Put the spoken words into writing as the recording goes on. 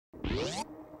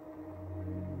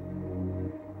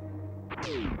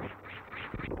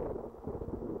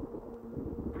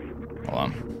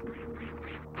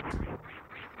Awesome.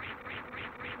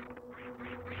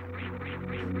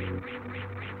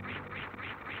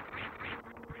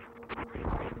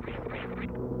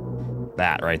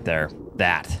 That right there.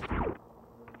 That.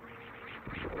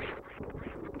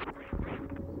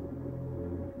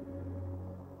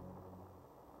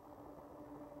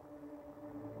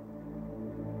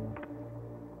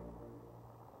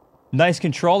 Nice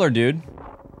controller, dude.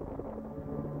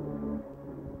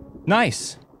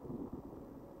 Nice.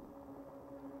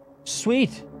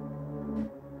 Sweet.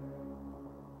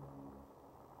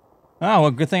 Oh,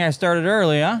 well, good thing I started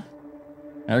early, huh?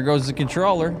 There goes the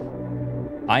controller.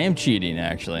 I am cheating,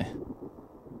 actually.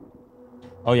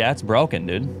 Oh, yeah, it's broken,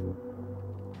 dude.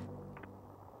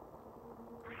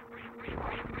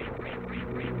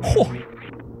 Oh.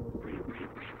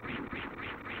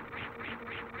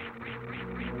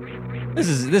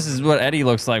 This is what Eddie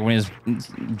looks like when he's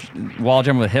wall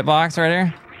jumping with hitbox right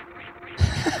here.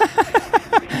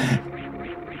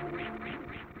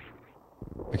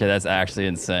 Okay, that's actually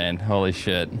insane. Holy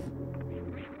shit.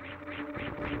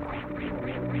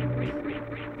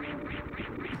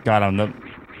 God,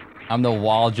 I'm the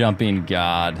wall jumping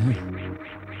god.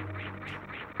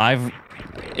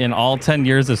 In all 10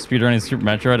 years of speedrunning Super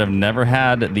Metroid, I've never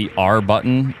had the R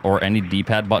button or any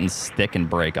D-pad button stick and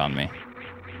break on me.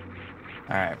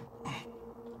 All right.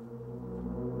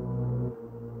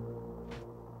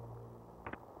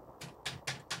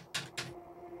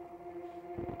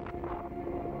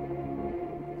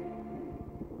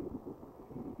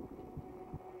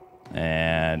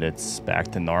 And it's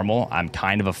back to normal. I'm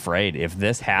kind of afraid. If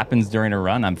this happens during a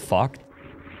run, I'm fucked.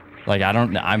 Like,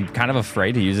 I'm kind of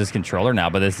afraid to use this controller now,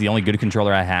 but it's the only good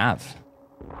controller I have.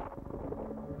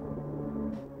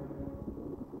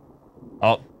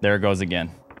 Oh, there it goes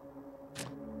again.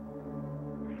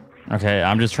 Okay,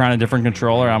 I'm just trying a different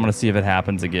controller. I'm going to see if it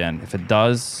happens again. If it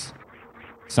does,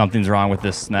 something's wrong with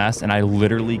this SNES, and I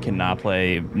literally cannot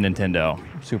play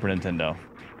Super Nintendo,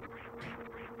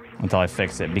 until I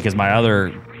fix it. Because my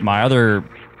other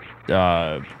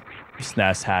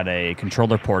SNES had a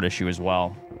controller port issue as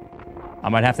well. I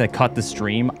might have to cut the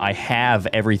stream. I have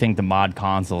everything to mod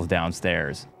consoles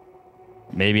downstairs.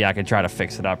 Maybe I could try to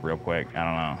fix it up real quick. I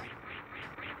don't know.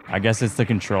 I guess it's the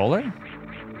controller?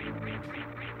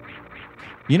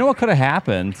 You know what could have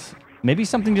happened? Maybe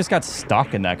something just got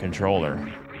stuck in that controller.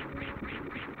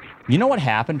 You know what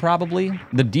happened probably?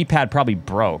 The D-pad probably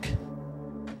broke.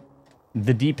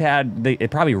 The D-pad,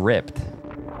 it probably ripped.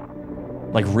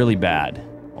 Like really bad.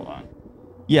 Hold on.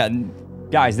 Yeah,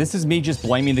 guys, this is me just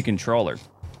blaming the controller.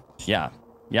 Yeah.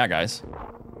 Yeah, guys.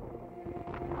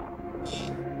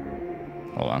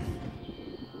 Hold on.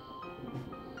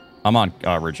 I'm on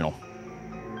original.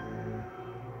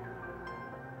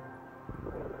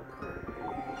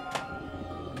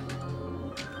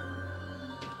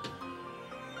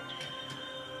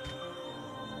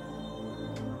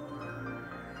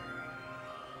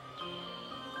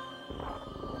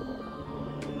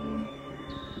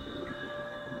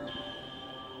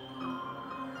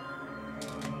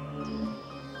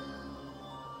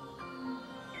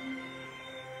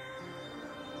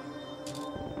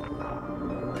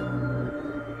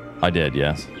 I did,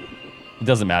 yes. It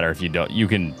doesn't matter if you don't. You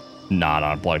can not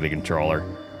unplug the controller.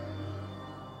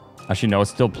 Actually, no, it's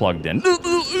still plugged in.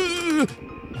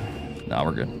 No,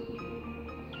 we're good.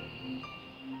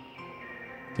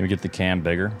 Can we get the cam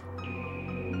bigger?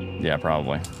 Yeah,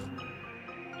 probably.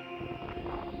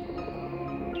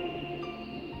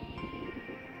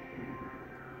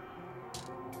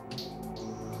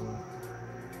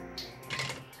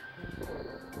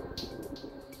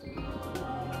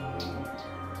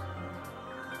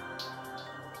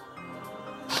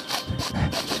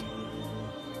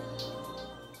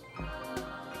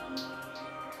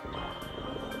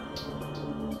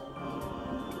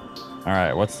 All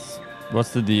right, what's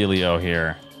the dealio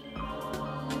here?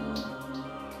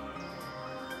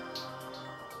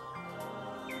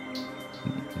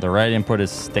 The right input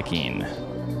is sticking.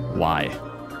 Why?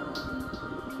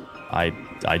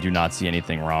 I do not see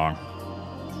anything wrong.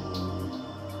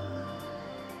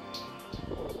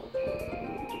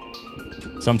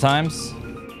 Sometimes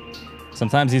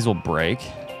these will break.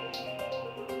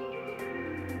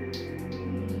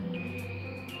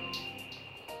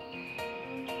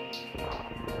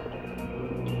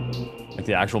 Like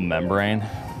the actual membrane.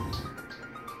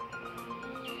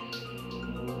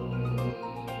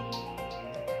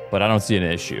 But I don't see an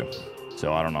issue,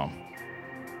 so I don't know.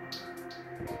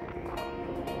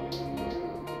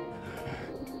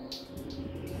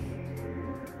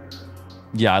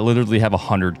 Yeah, I literally have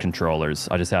 100 controllers.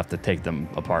 I just have to take them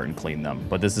apart and clean them.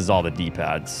 But this is all the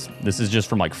D-pads. This is just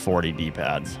from like 40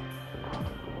 D-pads.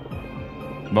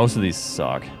 Most of these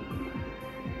suck.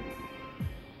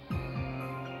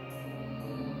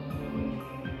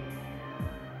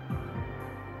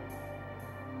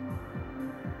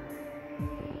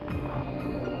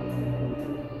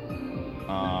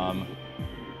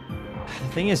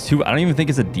 The thing is, too, I don't even think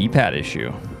it's a D-pad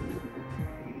issue.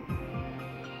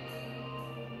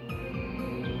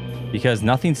 Because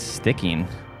nothing's sticking.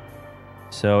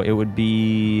 So it would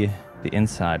be the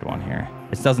inside one here.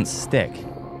 It doesn't stick.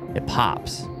 It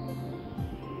pops.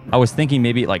 I was thinking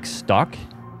maybe it like stuck.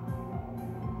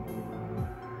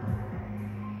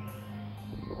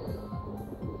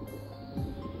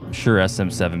 Sure,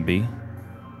 SM7B.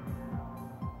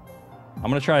 I'm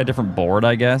going to try a different board,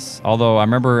 I guess. Although I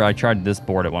remember I tried this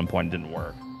board at one point. It didn't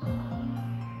work.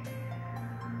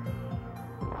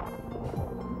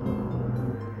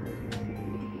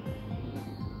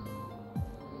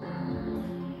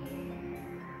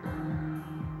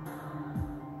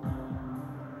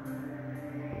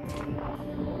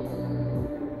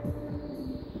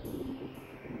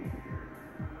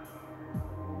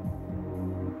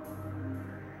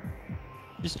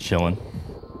 Just chilling.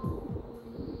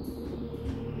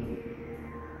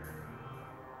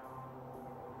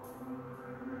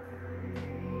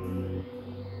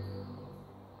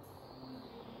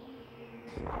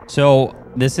 So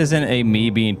this isn't a me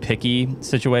being picky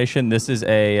situation. This is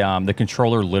a the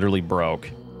controller literally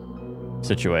broke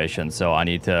situation. So I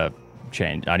need to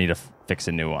change. I need to fix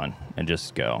a new one and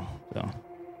just go. So.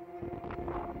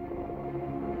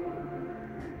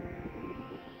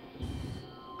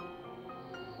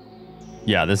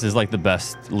 Yeah, this is like the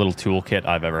best little toolkit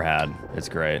I've ever had. It's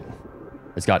great.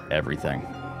 It's got everything.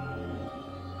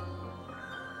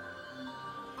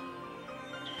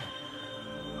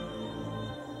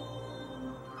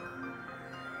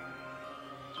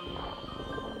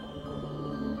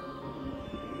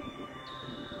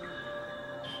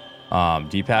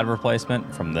 D-pad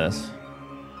replacement from this.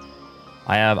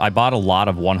 I bought a lot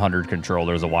of 100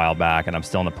 controllers a while back, and I'm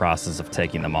still in the process of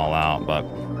taking them all out,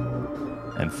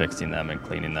 and fixing them and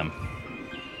cleaning them.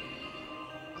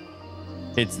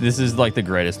 This is like the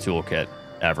greatest toolkit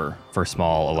ever for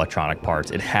small electronic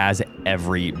parts. It has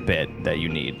every bit that you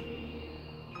need.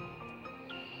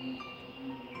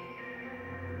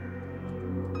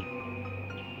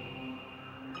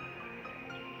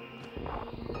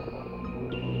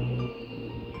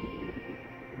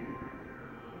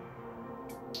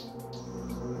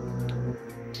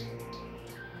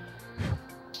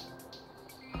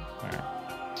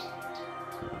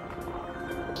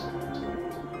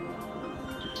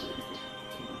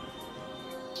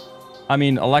 I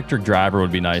mean, electric driver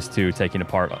would be nice too, taking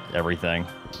apart everything.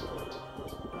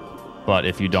 But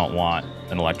if you don't want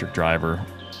an electric driver,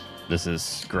 this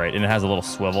is great. And it has a little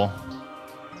swivel.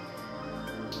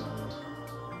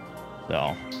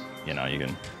 So, you know, you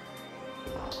can...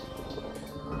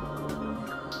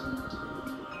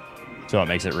 So it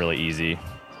makes it really easy.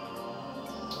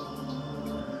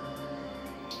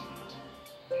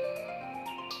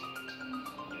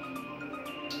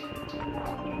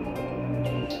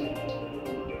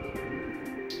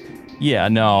 Yeah,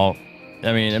 no.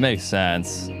 I mean, it makes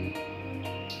sense. Did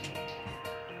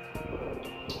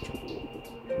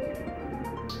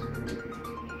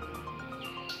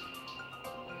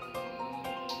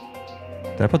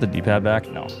I put the D-pad back?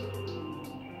 No.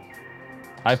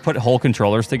 I've put whole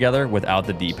controllers together without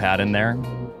the D-pad in there.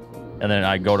 And then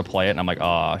I go to play it and I'm like,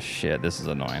 oh shit, this is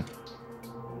annoying.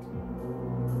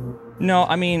 No,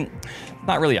 I mean, it's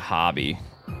not really a hobby.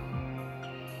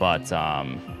 But,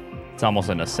 it's almost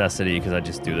a necessity because I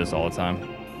just do this all the time.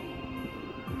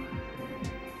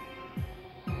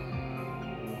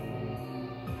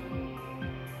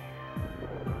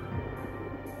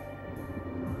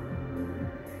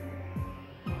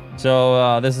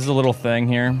 So this is a little thing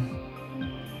here.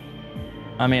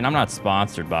 I mean, I'm not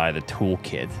sponsored by the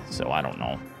toolkit, so I don't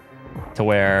know. To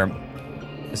where,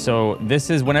 so this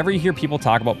is, whenever you hear people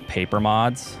talk about paper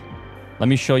mods, let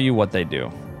me show you what they do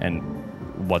and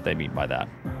what they mean by that.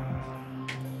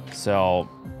 So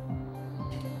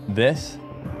this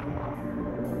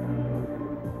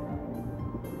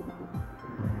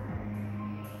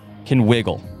can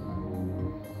wiggle.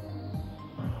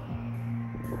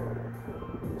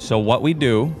 So what we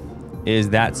do is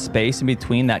that space in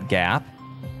between that gap.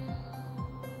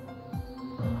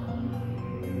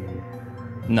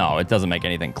 No, it doesn't make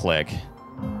anything click.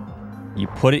 You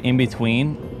put it in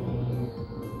between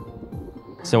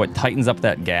so it tightens up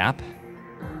that gap.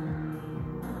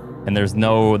 And there's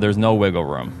no wiggle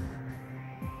room.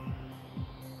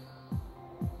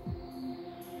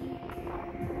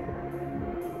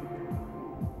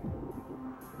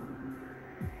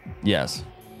 Yes.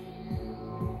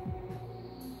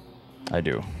 I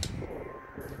do.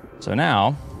 So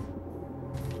now...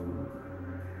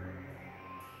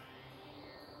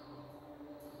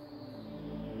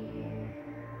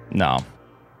 No.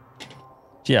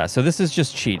 Yeah, so this is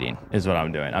just cheating, is what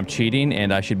I'm doing. I'm cheating,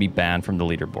 and I should be banned from the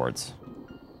leaderboards.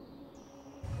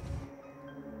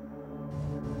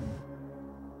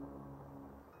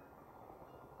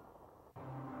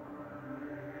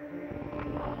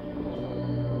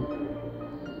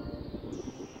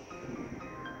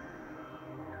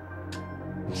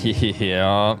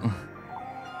 Yeah.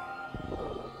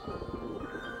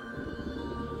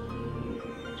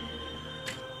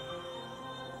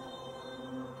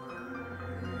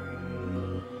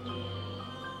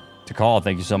 To call,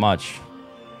 thank you so much.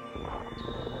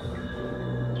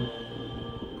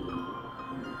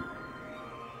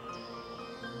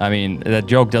 I mean, that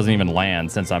joke doesn't even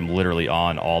land since I'm literally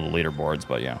on all the leaderboards,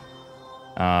 but yeah.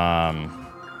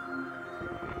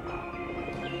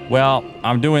 Well,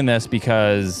 I'm doing this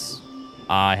because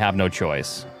I have no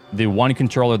choice. The one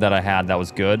controller that I had that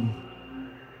was good,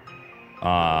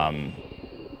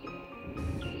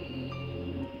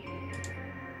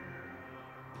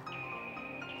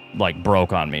 like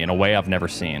broke on me in a way I've never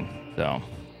seen, so.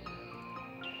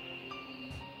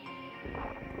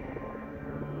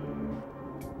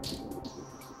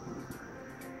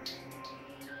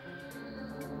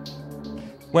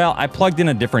 Well, I plugged in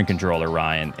a different controller,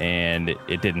 Ryan, and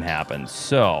it didn't happen.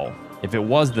 So, if it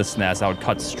was the SNES, I would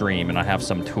cut stream, and I have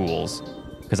some tools,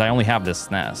 because I only have this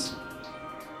SNES.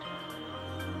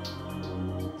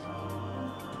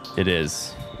 It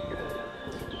is.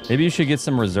 Maybe you should get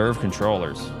some reserve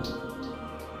controllers.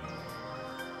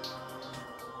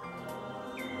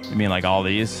 You mean like all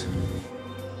these?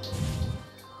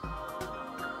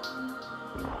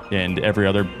 And every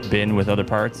other bin with other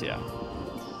parts? Yeah.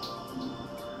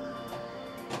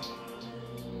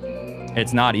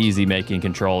 It's not easy making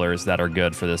controllers that are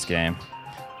good for this game.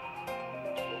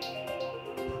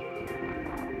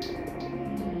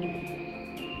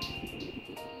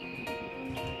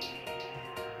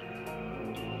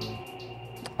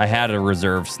 I had a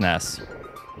reserve SNES,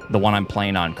 the one I'm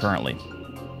playing on currently.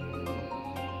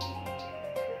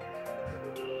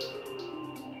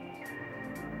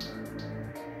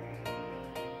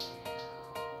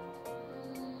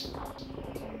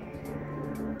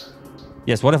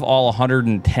 Yes, what if all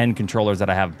 110 controllers that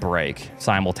I have break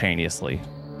simultaneously?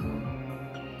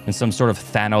 In some sort of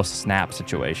Thanos snap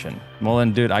situation. Well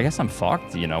then, dude, I guess I'm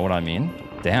fucked, you know what I mean?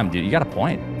 Damn, dude, you got a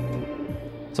point.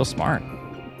 So smart.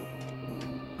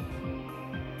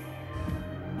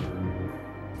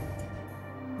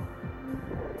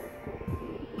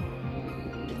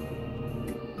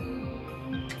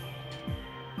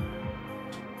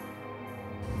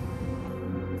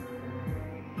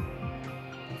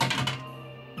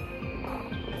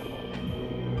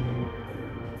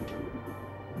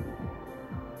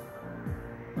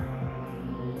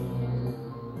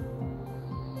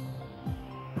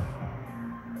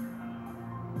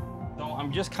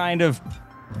 I'm just kind of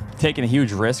taking a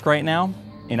huge risk right now,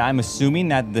 and I'm assuming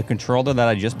that the controller that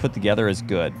I just put together is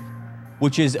good,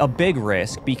 which is a big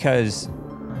risk because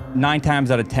 9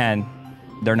 times out of 10,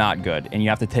 they're not good, and you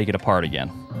have to take it apart again.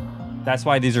 That's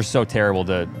why these are so terrible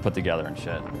to put together and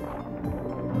shit.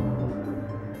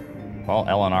 Well,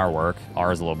 L and R work.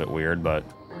 R is a little bit weird, but...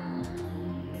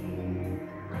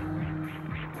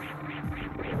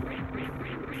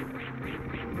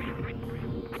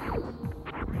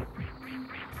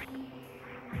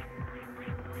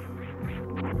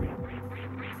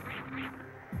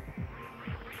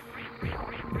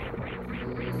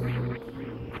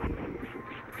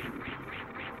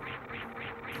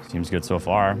 Seems good so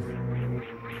far.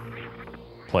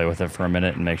 Play with it for a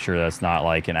minute and make sure that's not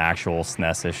like an actual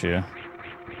SNES issue.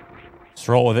 Just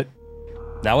roll with it.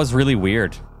 That was really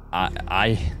weird.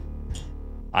 I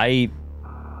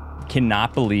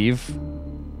cannot believe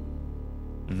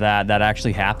that that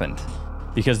actually happened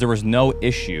because there was no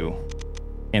issue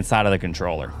inside of the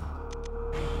controller.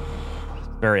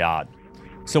 Very odd.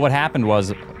 So what happened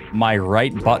was my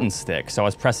right button stick, so I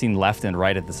was pressing left and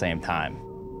right at the same time.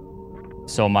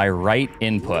 So my right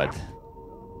input,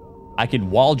 I could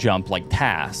wall jump like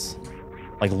TAS,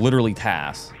 like literally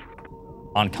TAS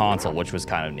on console, which was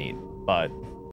kind of neat. But